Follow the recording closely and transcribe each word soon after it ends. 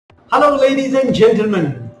Hello ladies and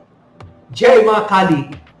gentlemen, Jai Ma Kali.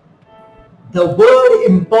 The word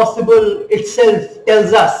impossible itself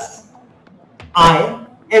tells us, I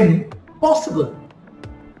am possible.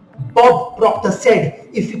 Bob Proctor said,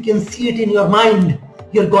 if you can see it in your mind,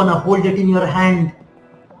 you're gonna hold it in your hand.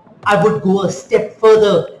 I would go a step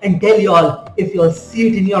further and tell you all, if you'll see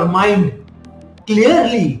it in your mind,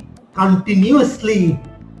 clearly, continuously,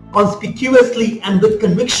 conspicuously and with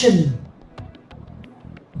conviction.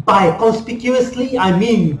 By conspicuously, I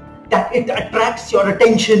mean that it attracts your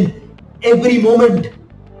attention every moment.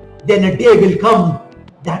 Then a day will come,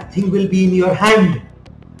 that thing will be in your hand.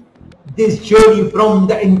 This journey from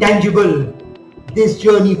the intangible, this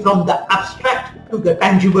journey from the abstract to the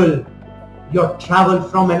tangible, your travel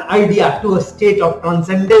from an idea to a state of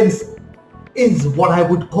transcendence is what I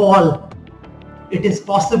would call, it is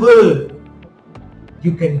possible.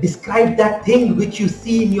 You can describe that thing which you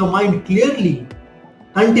see in your mind clearly,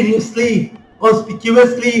 continuously,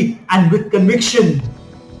 conspicuously and with conviction.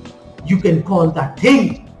 You can call that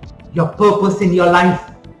thing your purpose in your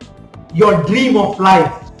life, your dream of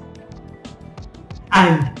life.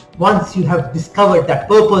 And once you have discovered that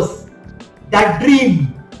purpose, that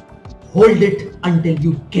dream, hold it until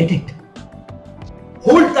you get it.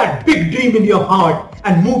 Hold that big dream in your heart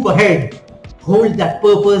and move ahead. Hold that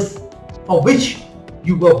purpose for which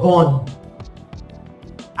you were born.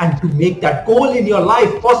 And to make that goal in your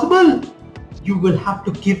life possible, you will have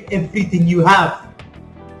to give everything you have.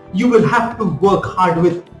 You will have to work hard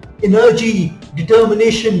with energy,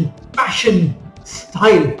 determination, passion,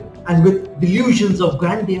 style, and with delusions of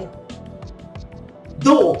grandeur.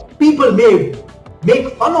 Though people may make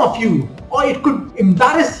fun of you or it could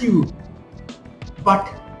embarrass you, but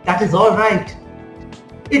that is alright.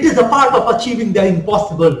 It is a part of achieving the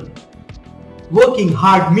impossible. Working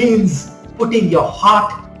hard means putting your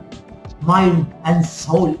heart, mind and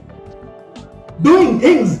soul. Doing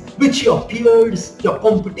things which your peers, your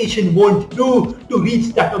competition won't do to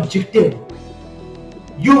reach that objective.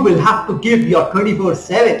 You will have to give your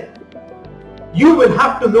 24/7. You will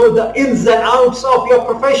have to know the ins and outs of your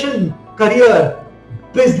profession, career,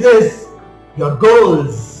 business, your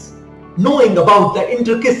goals. Knowing about the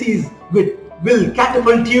intricacies will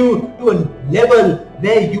catapult you to a level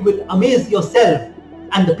where you will amaze yourself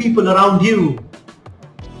and the people around you.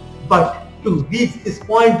 But to reach this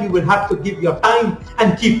point, you will have to give your time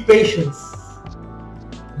and keep patience.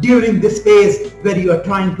 During this phase where you are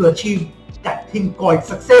trying to achieve that thing called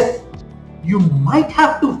success, you might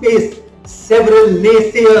have to face several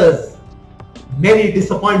naysayers, many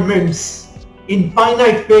disappointments,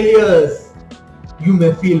 infinite failures. You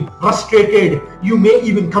may feel frustrated. You may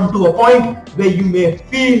even come to a point where you may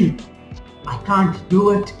feel, I can't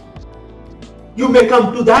do it. You may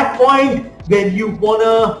come to that point where you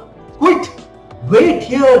wanna quit. Wait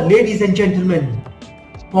here, ladies and gentlemen.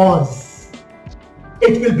 Pause.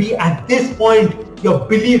 It will be at this point your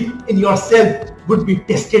belief in yourself would be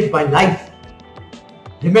tested by life.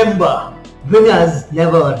 Remember, winners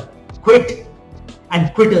never quit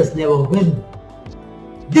and quitters never win.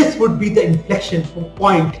 This would be the inflection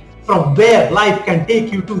point from where life can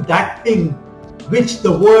take you to that thing which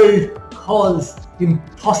the world calls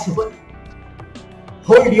impossible.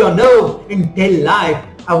 Hold your nerve and tell life,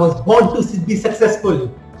 I was born to be successful,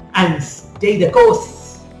 and stay the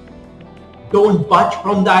course. Don't budge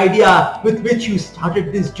from the idea with which you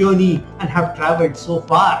started this journey and have traveled so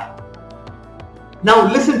far.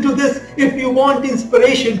 Now listen to this if you want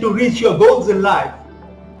inspiration to reach your goals in life.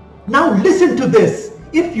 Now listen to this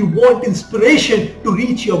if you want inspiration to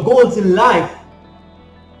reach your goals in life.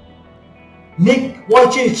 Nick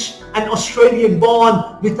Vujicic, an Australian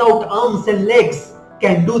born without arms and legs,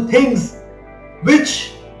 can do things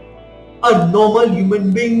which a normal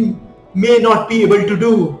human being may not be able to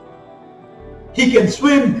do. He can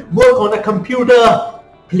swim, work on a computer,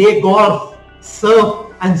 play golf, surf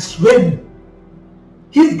and swim.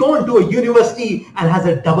 He's gone to a university and has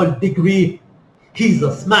a double degree. He's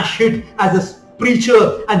a smash hit as a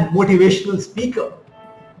preacher and motivational speaker.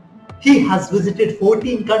 He has visited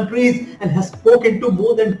 14 countries and has spoken to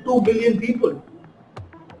more than 2 million people.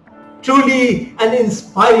 Truly an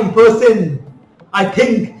inspiring person. I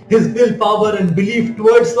think his willpower and belief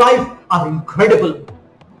towards life are incredible.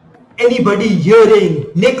 Anybody hearing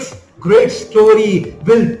Nick's great story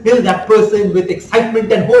will fill that person with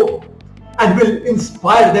excitement and hope and will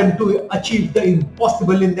inspire them to achieve the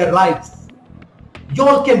impossible in their lives.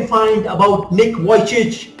 Y'all can find about Nick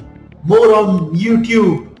Vujicic more on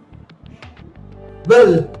YouTube.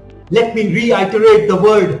 Well, let me reiterate the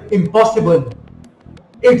word impossible.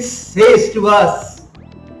 It says to us,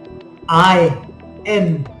 I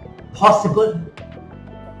am possible.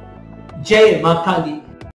 Jai Ma Kali.